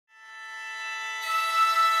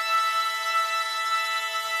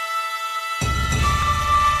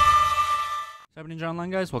Happening John Online,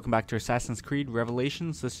 guys. Welcome back to Assassin's Creed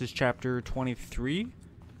Revelations. This is chapter 23.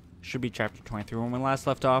 Should be chapter 23. When we last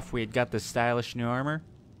left off, we had got this stylish new armor.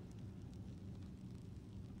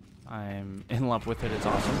 I'm in love with it. It's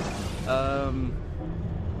awesome.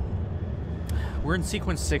 We're in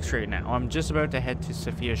sequence 6 right now. I'm just about to head to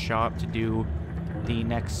Sophia's shop to do the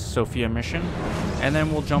next Sophia mission, and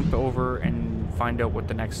then we'll jump over and find out what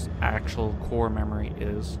the next actual core memory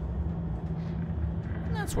is.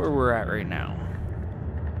 And that's where we're at right now.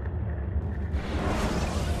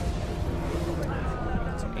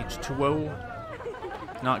 Some H2O.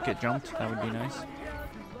 Not get jumped. That would be nice.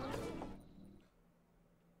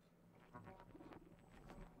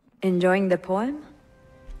 Enjoying the poem?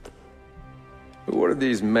 Who were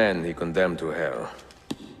these men he condemned to hell?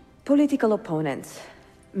 Political opponents.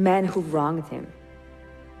 Men who wronged him.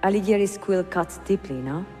 Alighieri's quill cuts deeply,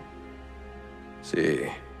 no? See,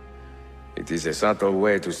 it is a subtle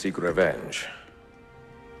way to seek revenge.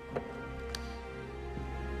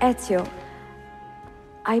 Ezio,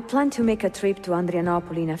 I plan to make a trip to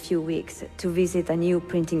Andrianople in a few weeks to visit a new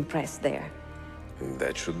printing press there.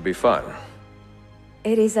 That should be fun.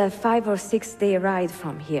 It is a 5 or 6 day ride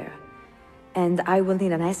from here, and I will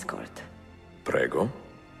need an escort. Prego.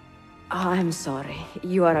 Oh, I'm sorry.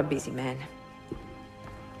 You are a busy man.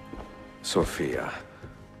 Sophia,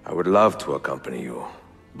 I would love to accompany you,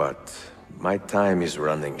 but my time is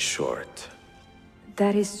running short.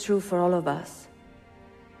 That is true for all of us.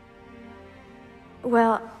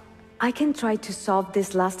 Well, I can try to solve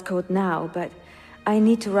this last code now, but I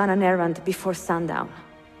need to run an errand before sundown.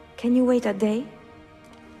 Can you wait a day?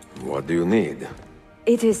 What do you need?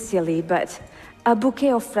 It is silly, but a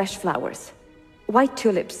bouquet of fresh flowers. White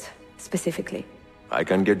tulips, specifically. I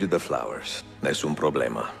can get you the flowers. Nessun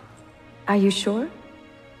problema. Are you sure?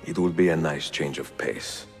 It will be a nice change of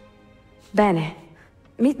pace. Bene.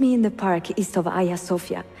 Meet me in the park east of Hagia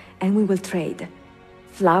Sophia, and we will trade.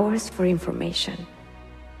 Flowers for information.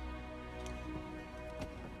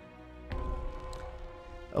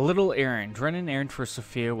 A little errand. Run an errand for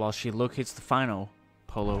Sophia while she locates the final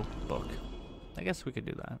Polo book. I guess we could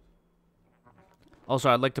do that. Also,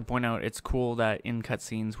 I'd like to point out it's cool that in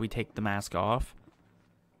cutscenes we take the mask off.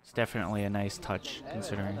 It's definitely a nice touch,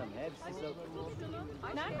 considering.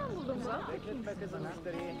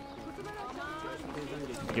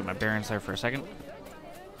 Get my bearings there for a second.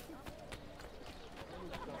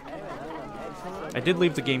 I did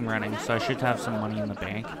leave the game running, so I should have some money in the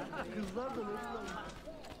bank.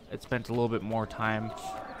 It spent a little bit more time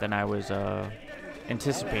than I was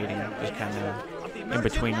anticipating, just kind of in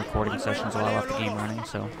between recording sessions while I left the game running,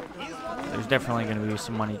 so there's definitely going to be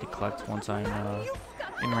some money to collect once I'm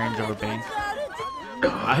in range of a bank.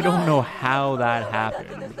 I don't know how that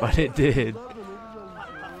happened, but it did.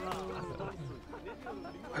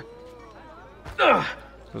 That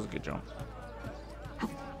was a good jump.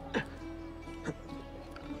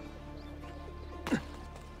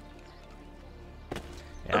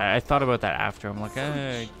 Yeah, I thought about that after. I'm like,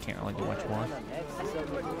 I can't really do much more.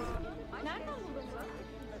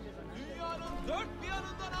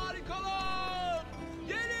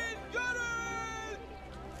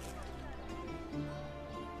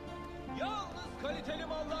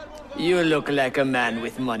 You look like a man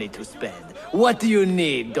with money to spend. What do you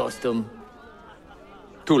need, Dostum?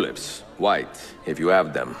 Tulips. White, if you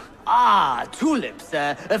have them. Ah, tulips.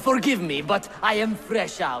 Forgive me, but I am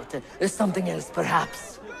fresh out. Something else,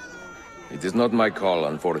 perhaps? It is not my call,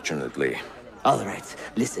 unfortunately. All right,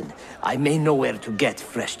 listen. I may know where to get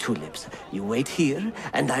fresh tulips. You wait here,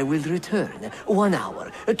 and I will return. 1 hour,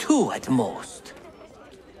 2 at most.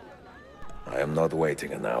 I am not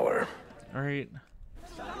waiting an hour. Alright.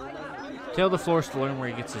 Tell the florist to learn where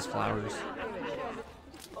he gets his flowers.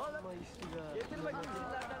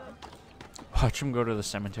 Watch him go to the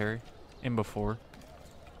cemetery in before.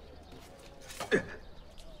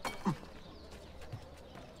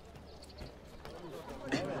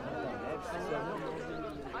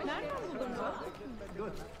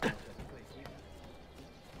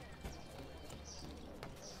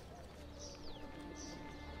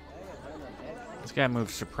 This guy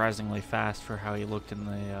moves surprisingly fast for how he looked in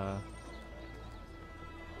the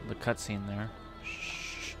cutscene there.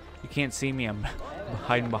 Shh. You can't see me. I'm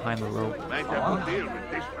hiding behind the rope.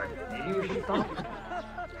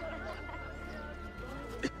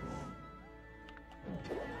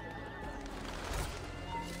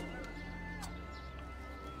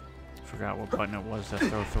 Forgot what button it was to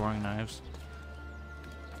throw throwing knives.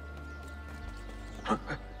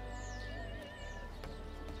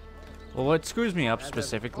 Well, what screws me up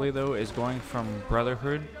specifically, though, is going from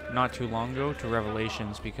Brotherhood not too long ago to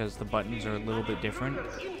Revelations, because the buttons are a little bit different.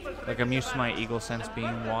 Like, I'm used to my eagle sense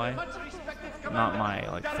being Y, not my,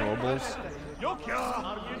 like, throwables.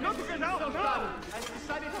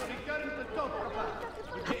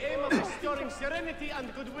 With the aim of restoring serenity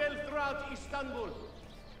and goodwill throughout Istanbul.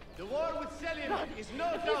 The war with Selim is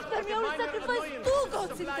no doubt but a minor annoyance to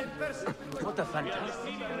the blind person. What a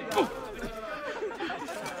fantastic.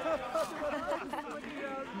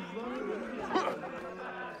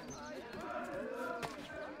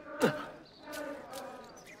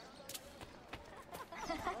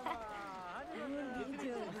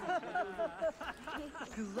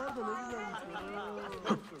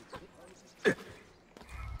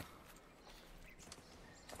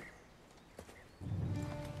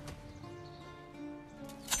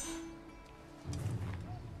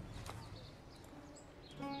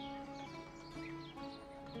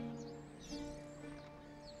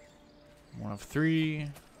 One of 3.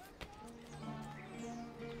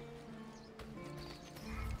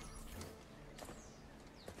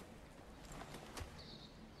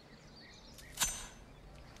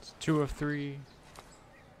 It's 2 of 3.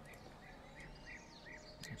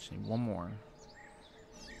 Actually, one more.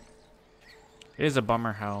 It is a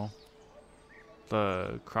bummer how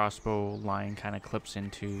the crossbow line kind of clips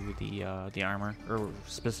into the armor, or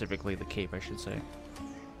specifically the cape, I should say.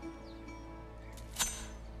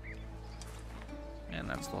 And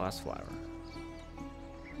that's the last flower.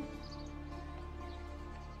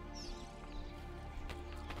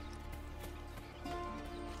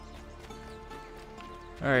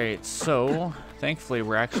 Alright, so thankfully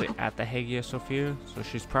we're actually at the Hagia Sophia, so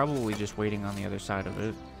she's probably just waiting on the other side of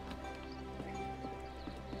it.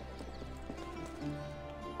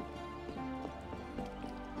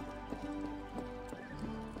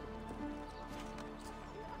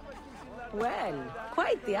 Well,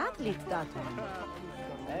 quite the athlete, that one.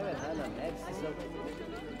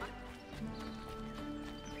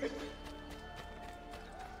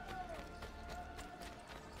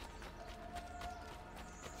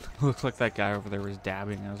 Looks like that guy over there was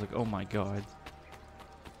dabbing. I was like, oh my god.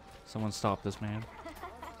 Someone stop this man.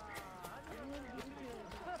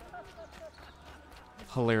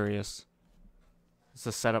 Hilarious. It's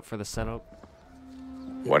a setup for the setup.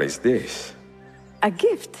 What is this? A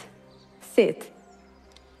gift. Sit.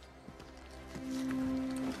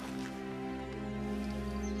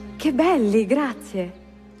 Che belli, grazie.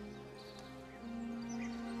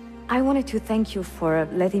 I wanted to thank you for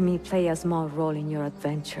letting me play a small role in your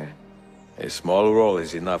adventure. A small role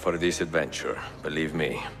is enough for this adventure, believe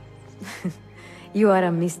me. You are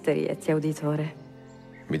a mystery, Ezio Auditore.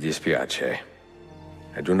 Mi dispiace.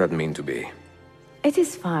 I do not mean to be. It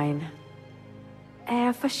is fine. È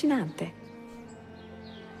affascinante.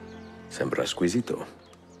 Sembra squisito.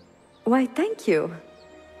 Why, thank you.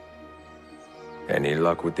 Any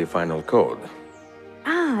luck with the final code?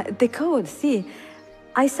 Ah, the code, see.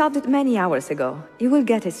 I solved it many hours ago. You will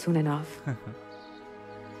get it soon enough.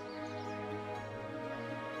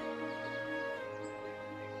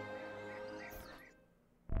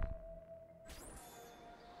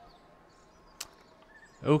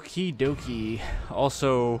 Okie dokie.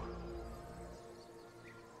 Also,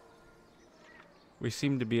 we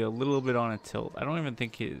seem to be a little bit on a tilt. I don't even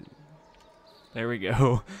think he... There we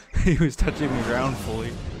go. He was touching the ground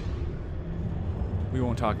fully. We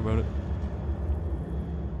won't talk about it.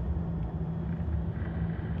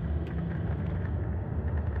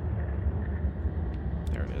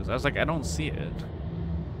 There it is. I was like, I don't see it.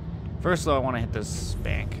 First though, I want to hit this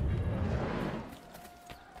bank.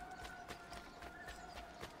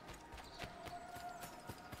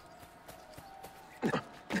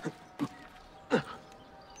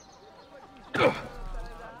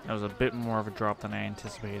 That was a bit more of a drop than I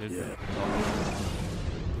anticipated. Yeah.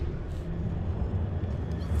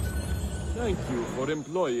 Thank you for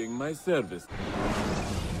employing my service.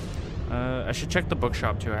 I should check the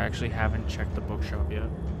bookshop too. I actually haven't checked the bookshop yet.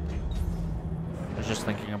 I was just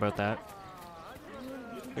thinking about that.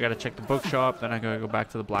 I gotta check the bookshop, then I gotta go back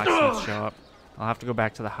to the blacksmith shop. I'll have to go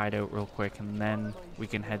back to the hideout real quick, and then we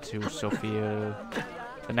can head to Sophia,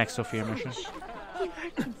 the next Sophia mission.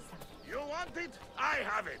 You want it? I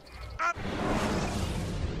have it.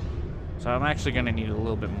 So I'm actually gonna need a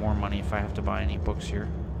little bit more money if I have to buy any books here.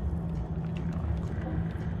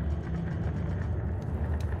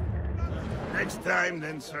 Next time,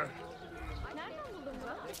 then, sir.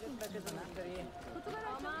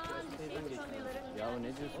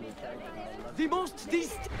 The most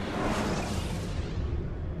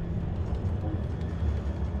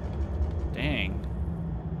Dang.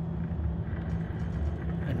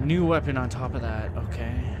 A new weapon on top of that.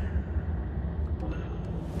 Okay.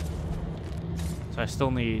 So I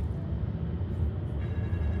still need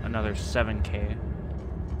another 7K.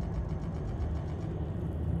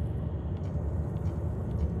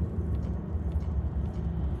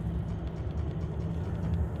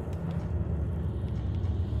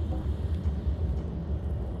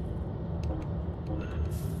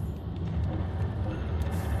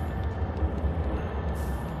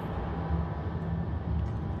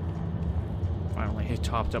 Finally,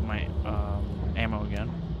 topped up my ammo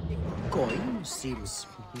again. Coin seems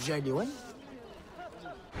genuine.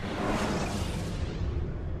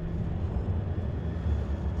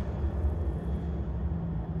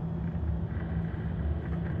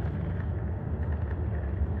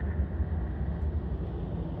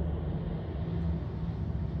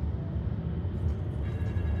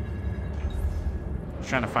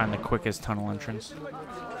 Trying to find the quickest tunnel entrance.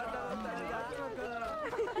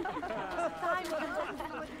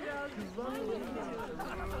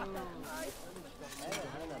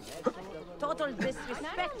 Total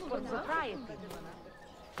disrespect for propriety.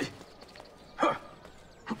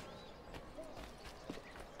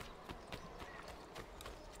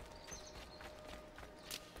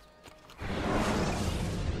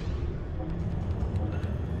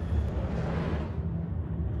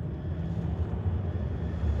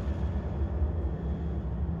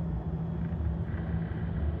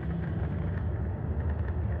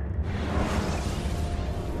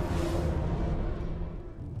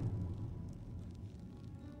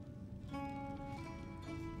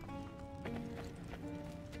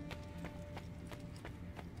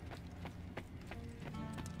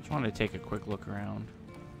 Just wanted to take a quick look around.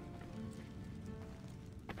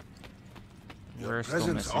 Your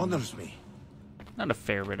presence honors me. Not a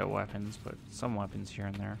fair bit of weapons, but some weapons here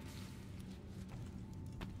and there.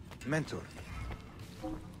 Mentor.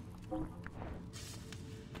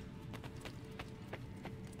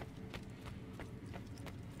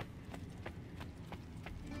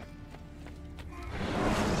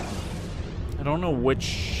 I don't know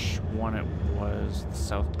which one it was. The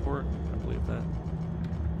Southport, I believe that.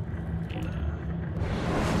 Yeah.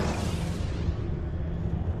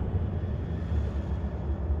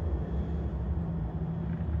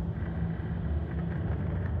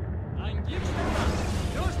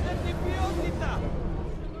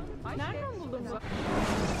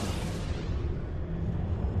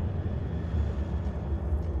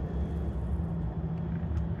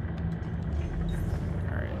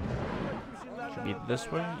 Should be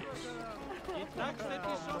this way.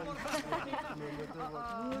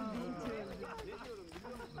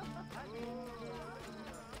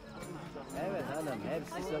 Evet hanım,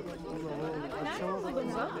 hepsi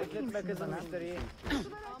bekletme kızım müşteriyi.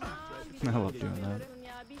 I love doing that.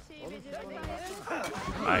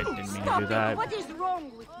 I didn't mean to do that. What is wrong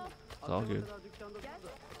with you? It's all good.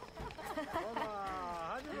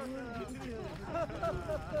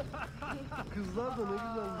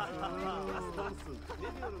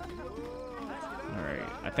 Alright,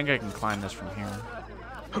 I think I can climb this from here.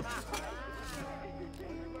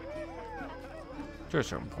 To a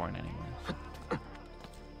certain point, anyways.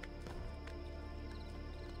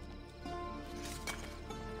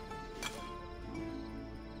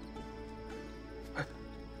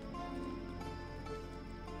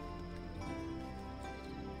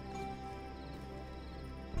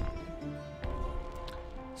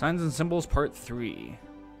 Signs and Symbols Part 3.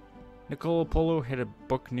 Niccolo Polo hid a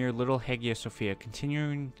book near Little Hagia Sophia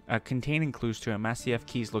containing clues to a Masyaf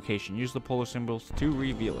key's location. Use the Polo symbols to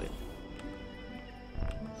reveal it. I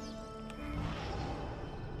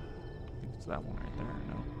think it's that one right there.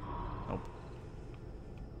 No. Nope.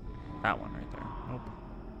 That one right there. Nope.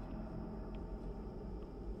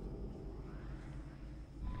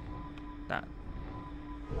 That.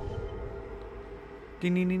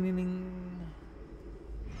 Ding ding ding ding ding.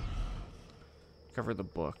 Cover the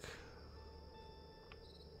book.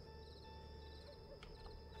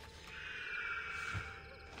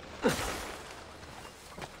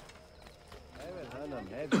 Evet hanım,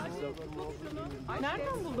 hepsi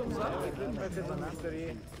Nereden buldun bunu? bekletme kızım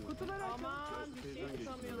müşteriyi.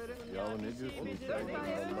 Yahu ne diyorsun sen?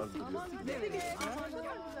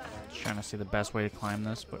 Just trying to see the best way to climb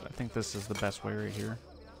this, but I think this is the best way right here.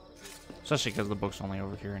 Especially because the book's only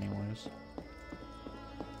over here anyways.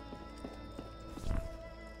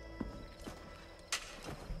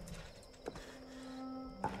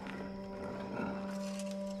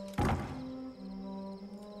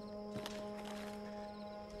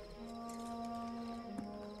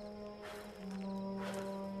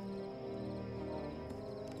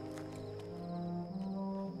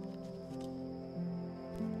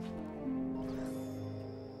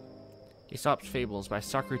 Aesop's Fables by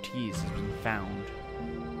Socrates has been found.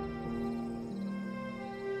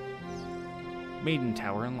 Maiden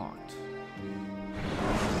Tower unlocked.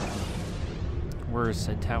 Where is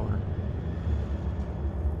said tower?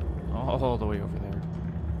 All the way over there.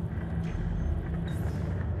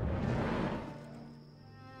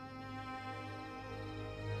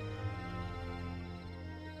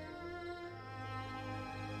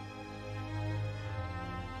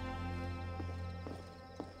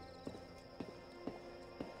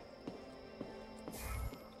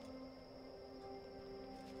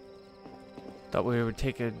 Thought we would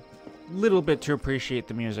take a little bit to appreciate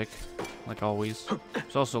the music, like always. I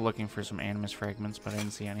was also looking for some Animus fragments, but I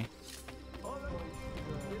didn't see any.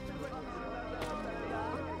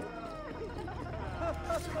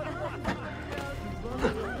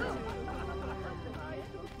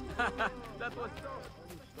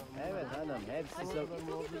 Evet hanım, hepsi sok.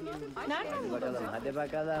 Hadi bakalım, hadi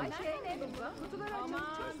bakalım.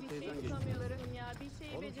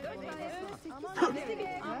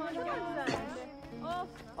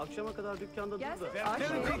 Akşama kadar dükkanda durdu.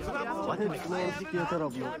 Hadi psikolojik yeter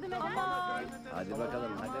abla. Hadi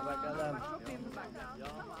bakalım, hadi bakalım.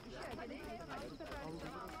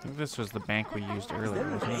 I think this was the bank we used earlier,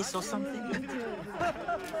 wasn't it?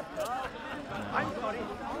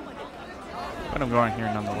 But I'm going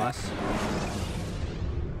here nonetheless.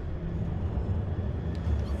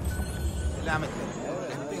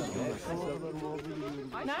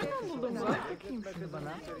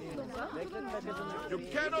 You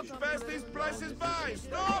cannot pass these prices by!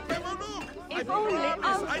 Stop! Have a look! If only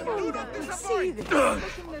I do not disappoint!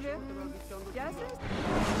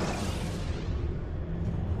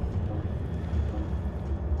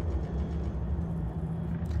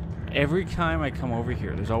 Every time I come over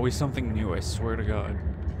here, there's always something new, I swear to God.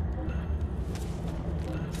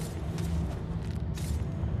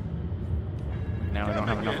 Now I don't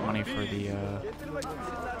have enough money for the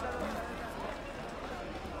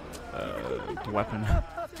weapon.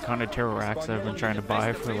 Kind of terror axe I've been trying to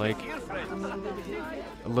buy for like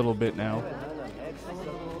a little bit now.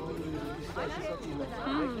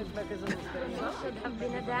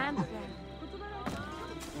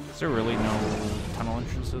 Is there really no tunnel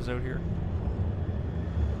entrances out here?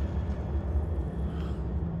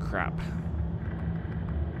 Crap.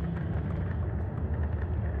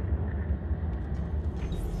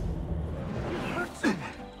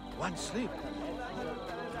 One sleep.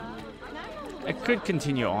 I could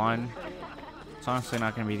continue on. It's honestly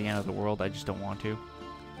not going to be the end of the world. I just don't want to.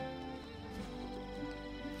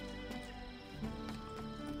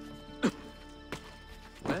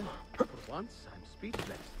 Well, for once, I'm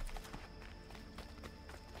speechless.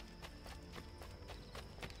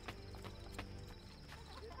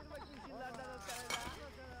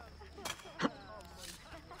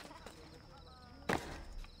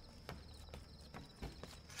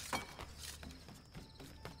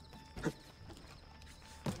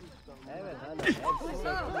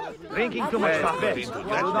 Drinking too much coffee.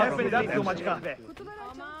 Definitely too much coffee.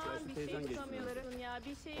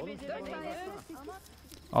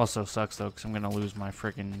 Also sucks though, because I'm going to lose my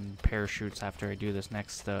freaking parachutes after I do this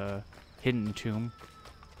next hidden tomb.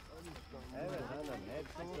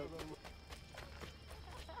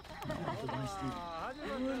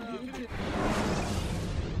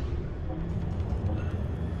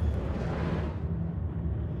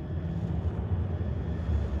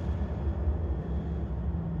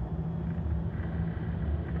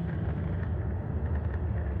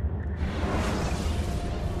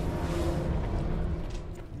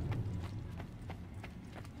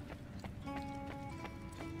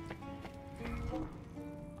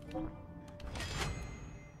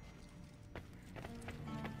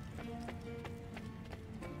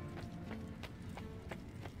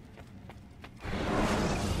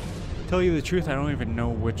 Tell you the truth, I don't even know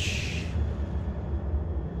which...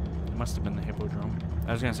 It must have been the Hippodrome.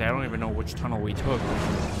 I was gonna say, I don't even know which tunnel we took.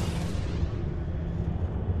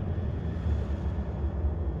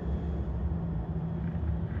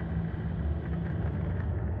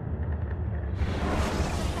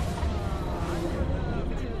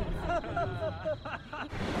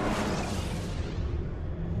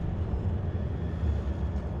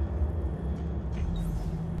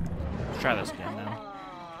 Let's try this again now.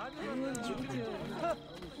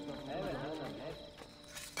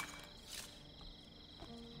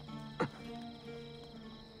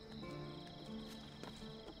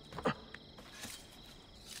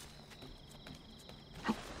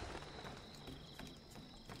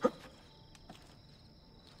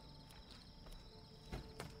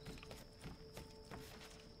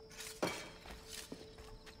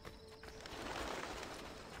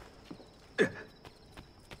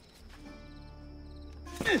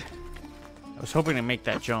 I was hoping to make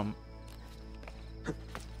that jump.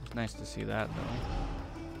 Nice to see that,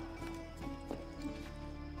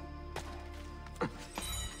 though.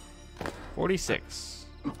 46.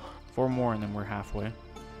 4 more and then we're halfway.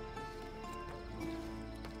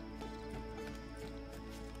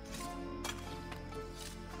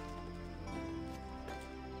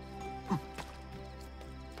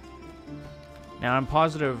 Now I'm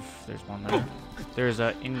positive there's one there. There's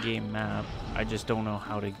a in-game map. I just don't know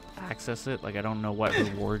how to access it. Like I don't know what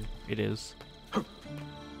reward it is.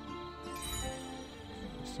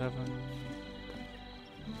 7.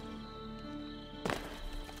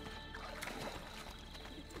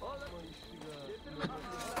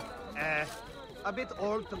 A bit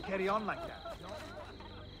old to carry on like that.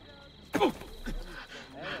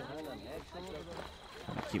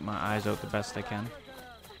 Keep my eyes out the best I can.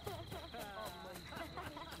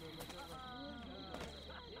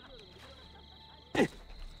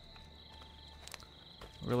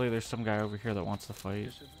 Really, there's some guy over here that wants to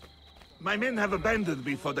fight. My men have abandoned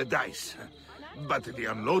me for the dice. But the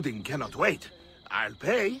unloading cannot wait. I'll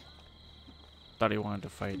pay. Thought he wanted to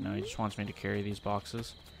fight. No, he just wants me to carry these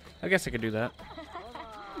boxes. I guess I could do that.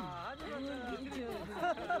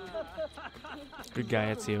 Good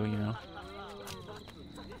guy, Ezio, you know.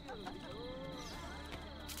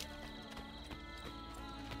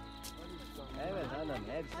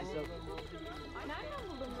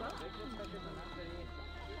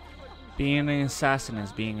 Being an assassin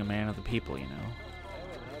is being a man of the people, you know.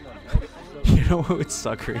 You know what would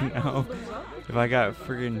suck right now? If I got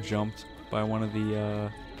friggin' jumped by one of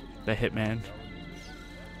the hitman.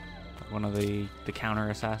 One of the counter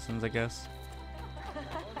assassins, I guess.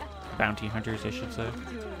 Bounty hunters, I should say.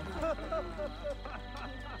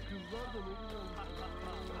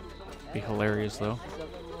 Be hilarious, though.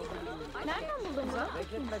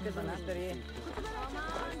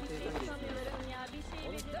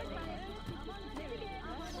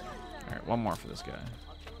 Alright, one more for this guy.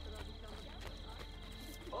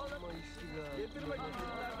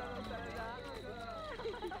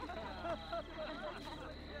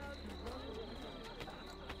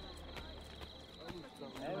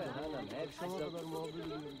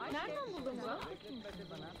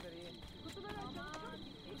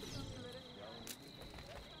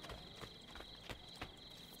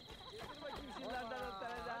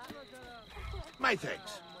 My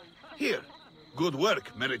thanks. Here. Good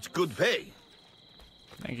work merits good pay.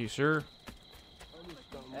 Thank you, sir.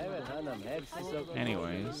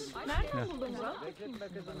 Anyways. Yeah.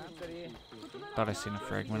 Thought I seen a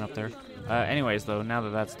fragment up there. Anyways, though, now that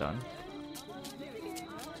that's done,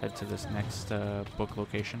 let's head to this next book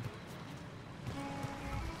location.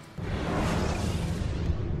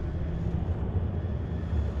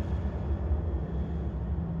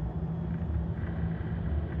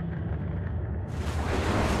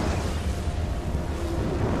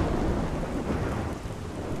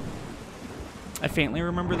 I faintly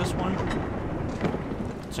remember this one.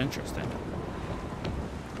 It's interesting.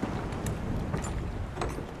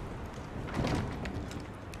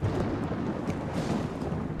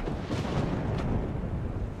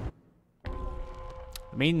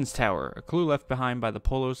 The Maiden's Tower. A clue left behind by the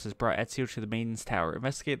Polos has brought Ezio to the Maiden's Tower.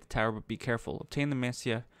 Investigate the tower, but be careful. Obtain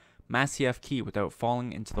the Masyaf key without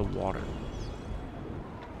falling into the water.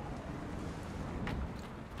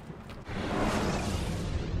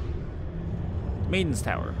 Maiden's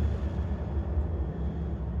Tower.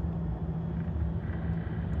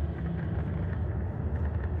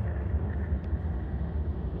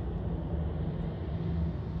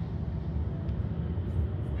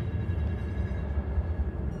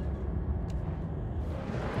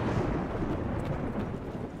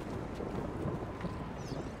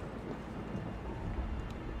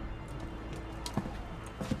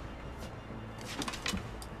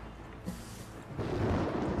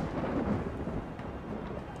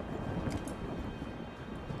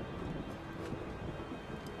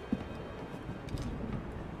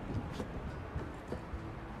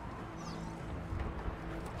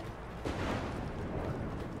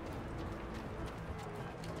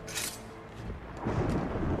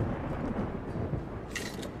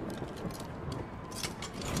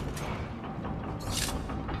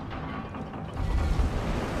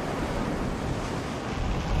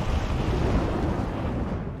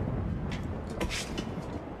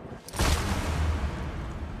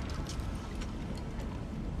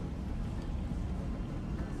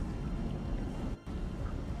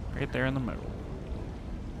 Right there in the middle.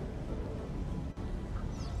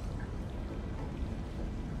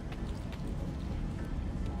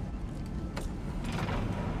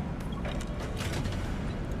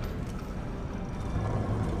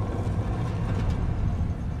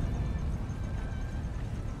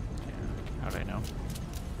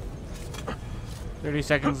 30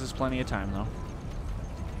 seconds is plenty of time, though.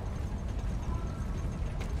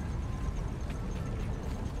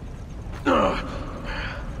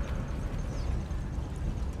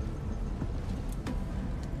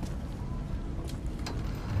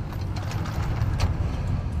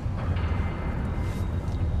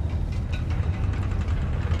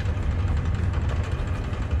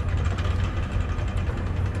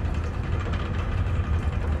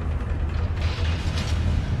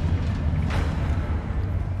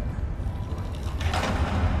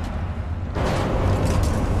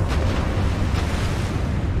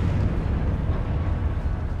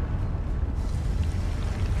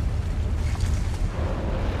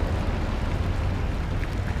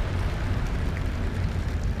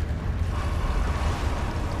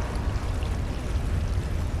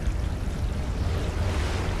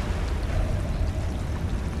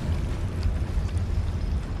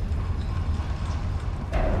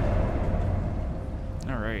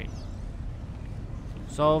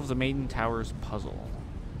 Solve the Maiden Towers puzzle.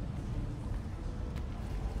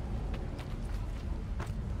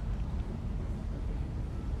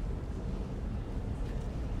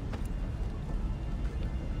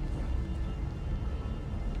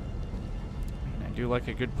 I do like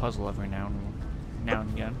a good puzzle every now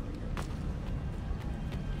and again.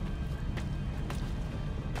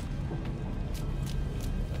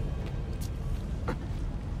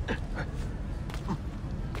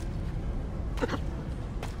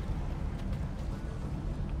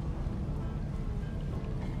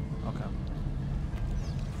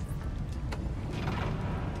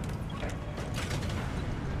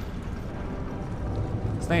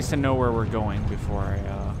 Nice to know where we're going before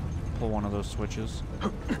I pull one of those switches.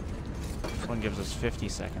 This one gives us 50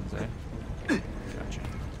 seconds, eh? Gotcha.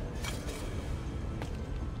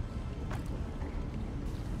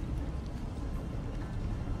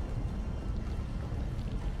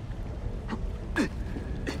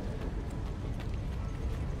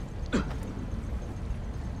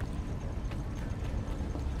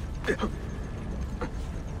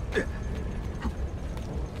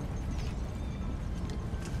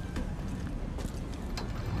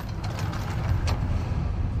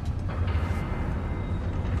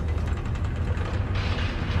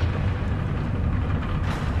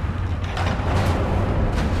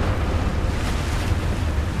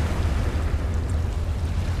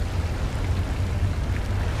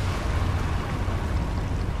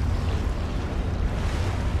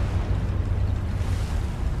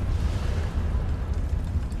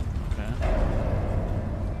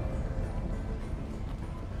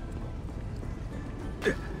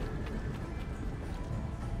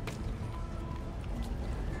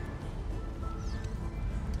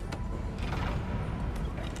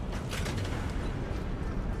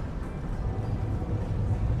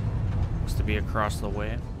 To be across the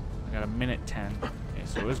way. I got a minute 10. Okay,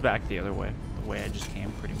 so it was back the other way. The way I just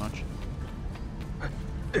came, pretty much.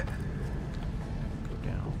 Go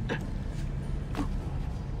down.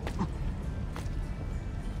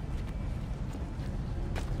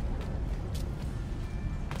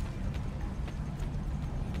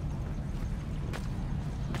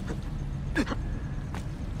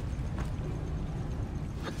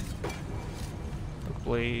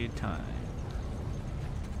 Blade time.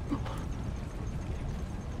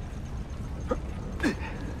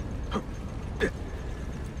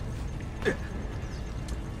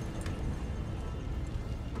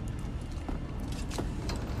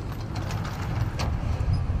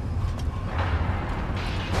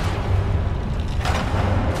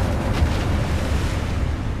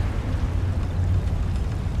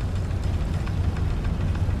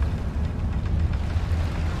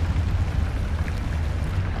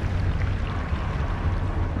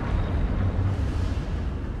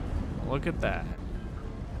 Look at that.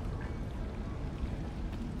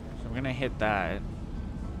 So I'm gonna hit that.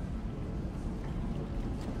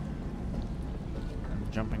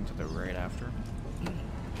 And jumping to the right after.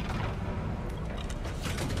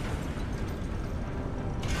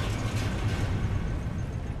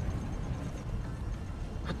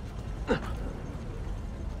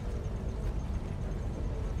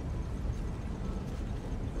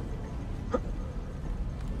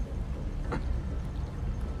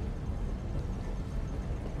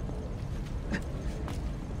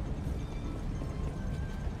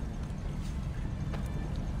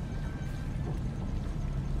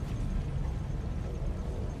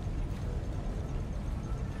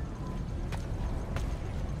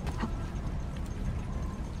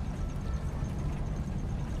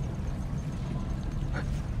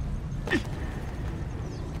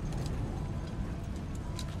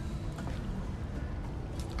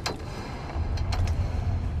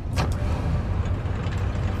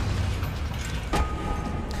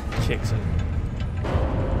 kicks it.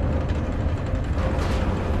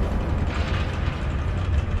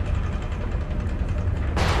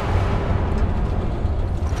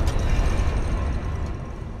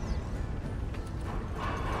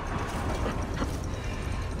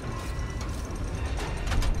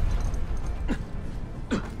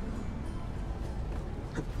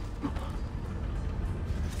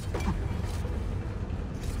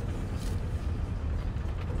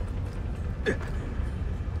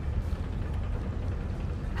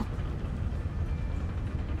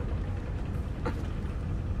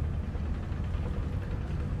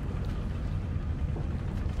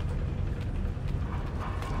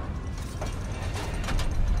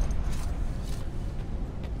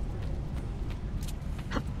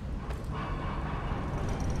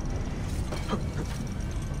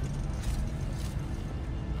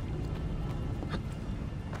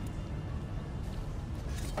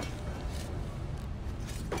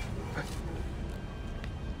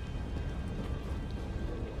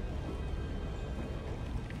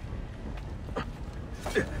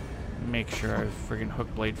 Make sure I friggin'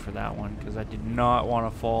 hook blade for that one, because I did not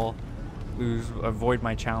want to fall, avoid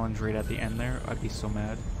my challenge right at the end there. I'd be so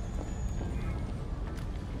mad.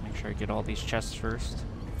 Make sure I get all these chests first.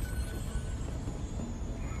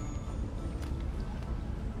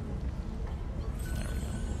 There we go.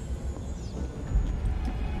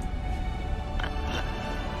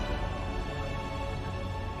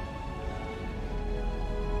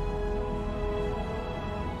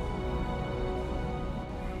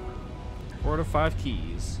 Four to 5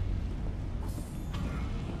 keys.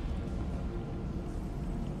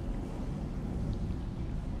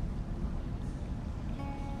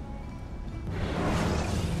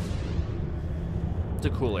 It's a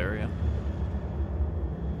cool area.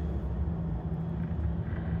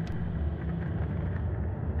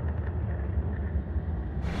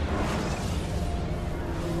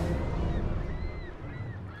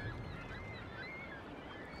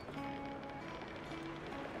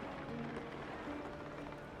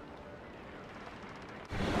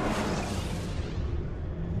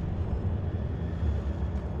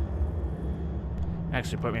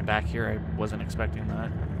 Actually put me back here. I wasn't expecting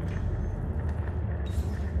that.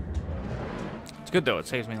 It's good though, it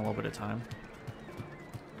saves me a little bit of time.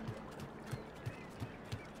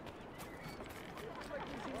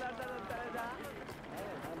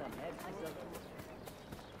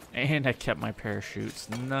 And I kept my parachutes.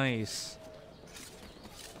 Nice.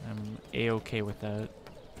 I'm A-okay with that.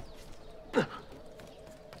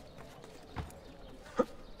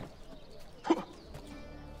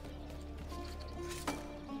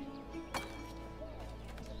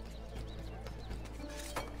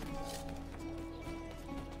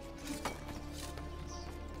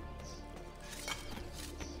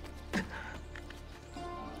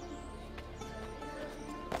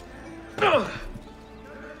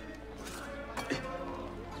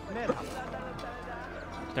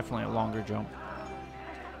 Definitely a longer jump.